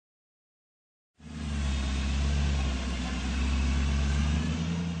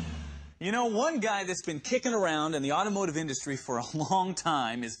You know, one guy that's been kicking around in the automotive industry for a long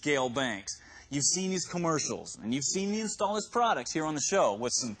time is Gale Banks. You've seen his commercials, and you've seen me install his products here on the show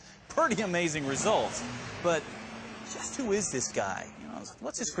with some pretty amazing results. But just who is this guy? You know,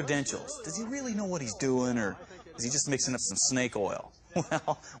 what's his credentials? Does he really know what he's doing, or is he just mixing up some snake oil?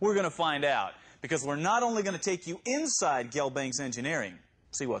 Well, we're going to find out, because we're not only going to take you inside Gale Banks Engineering,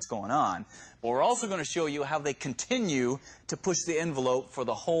 see what's going on, but we're also going to show you how they continue to push the envelope for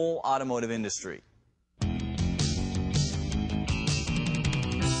the whole automotive industry.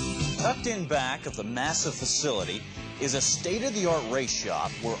 Tucked in back of the massive facility is a state-of-the-art race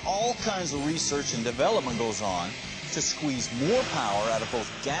shop where all kinds of research and development goes on to squeeze more power out of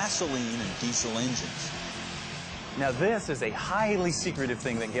both gasoline and diesel engines. Now this is a highly secretive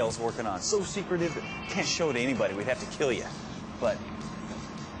thing that Gale's working on. So secretive that you can't show it to anybody. We'd have to kill you. But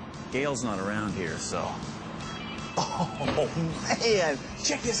Gale's not around here, so... Oh, man!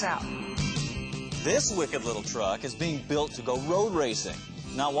 Check this out! This wicked little truck is being built to go road racing.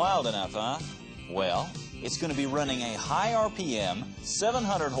 Not wild enough, huh? Well, it's going to be running a high RPM,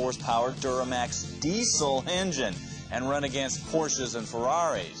 700 horsepower Duramax diesel engine and run against Porsches and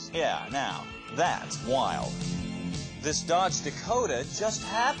Ferraris. Yeah, now, that's wild. This Dodge Dakota just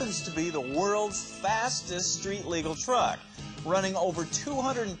happens to be the world's fastest street-legal truck, running over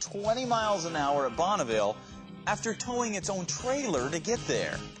 220 miles an hour at Bonneville after towing its own trailer to get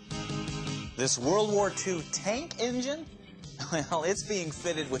there. This World War II tank engine? Well, it's being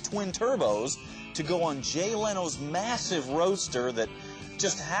fitted with twin turbos to go on Jay Leno's massive roadster that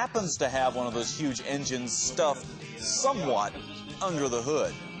just happens to have one of those huge engines stuffed somewhat under the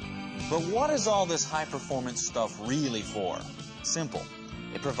hood. But what is all this high-performance stuff really for? Simple.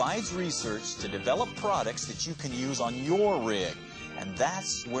 It provides research to develop products that you can use on your rig, and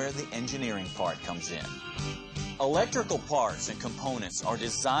that's where the engineering part comes in. Electrical parts and components are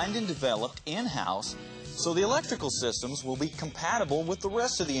designed and developed in-house so the electrical systems will be compatible with the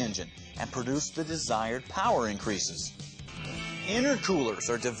rest of the engine and produce the desired power increases. Intercoolers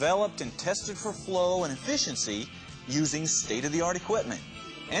are developed and tested for flow and efficiency using state-of-the-art equipment.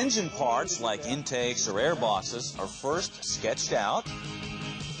 Engine parts like intakes or air boxes are first sketched out,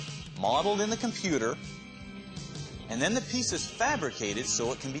 modeled in the computer, and then the piece is fabricated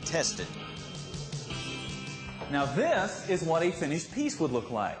so it can be tested. Now this is what a finished piece would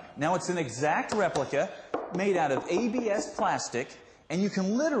look like. Now it's an exact replica made out of ABS plastic, and you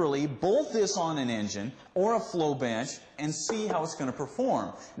can literally bolt this on an engine or a flow bench and see how it's going to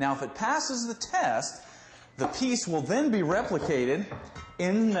perform. Now if it passes the test, the piece will then be replicated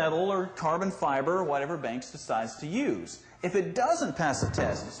in metal or carbon fiber or whatever Banks decides to use. If it doesn't pass the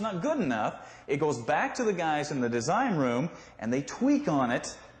test, it's not good enough, it goes back to the guys in the design room and they tweak on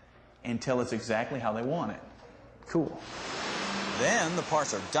it until it's exactly how they want it. Cool. Then the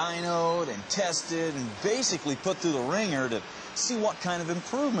parts are dynoed and tested and basically put through the ringer to see what kind of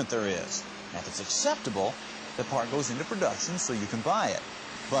improvement there is. And if it's acceptable, the part goes into production so you can buy it.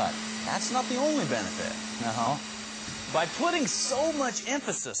 But that's not the only benefit. No. By putting so much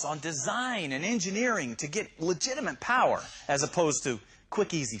emphasis on design and engineering to get legitimate power, as opposed to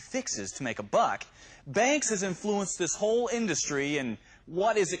quick, easy fixes to make a buck, Banks has influenced this whole industry and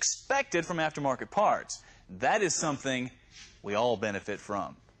what is expected from aftermarket parts. That is something we all benefit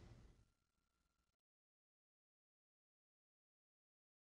from.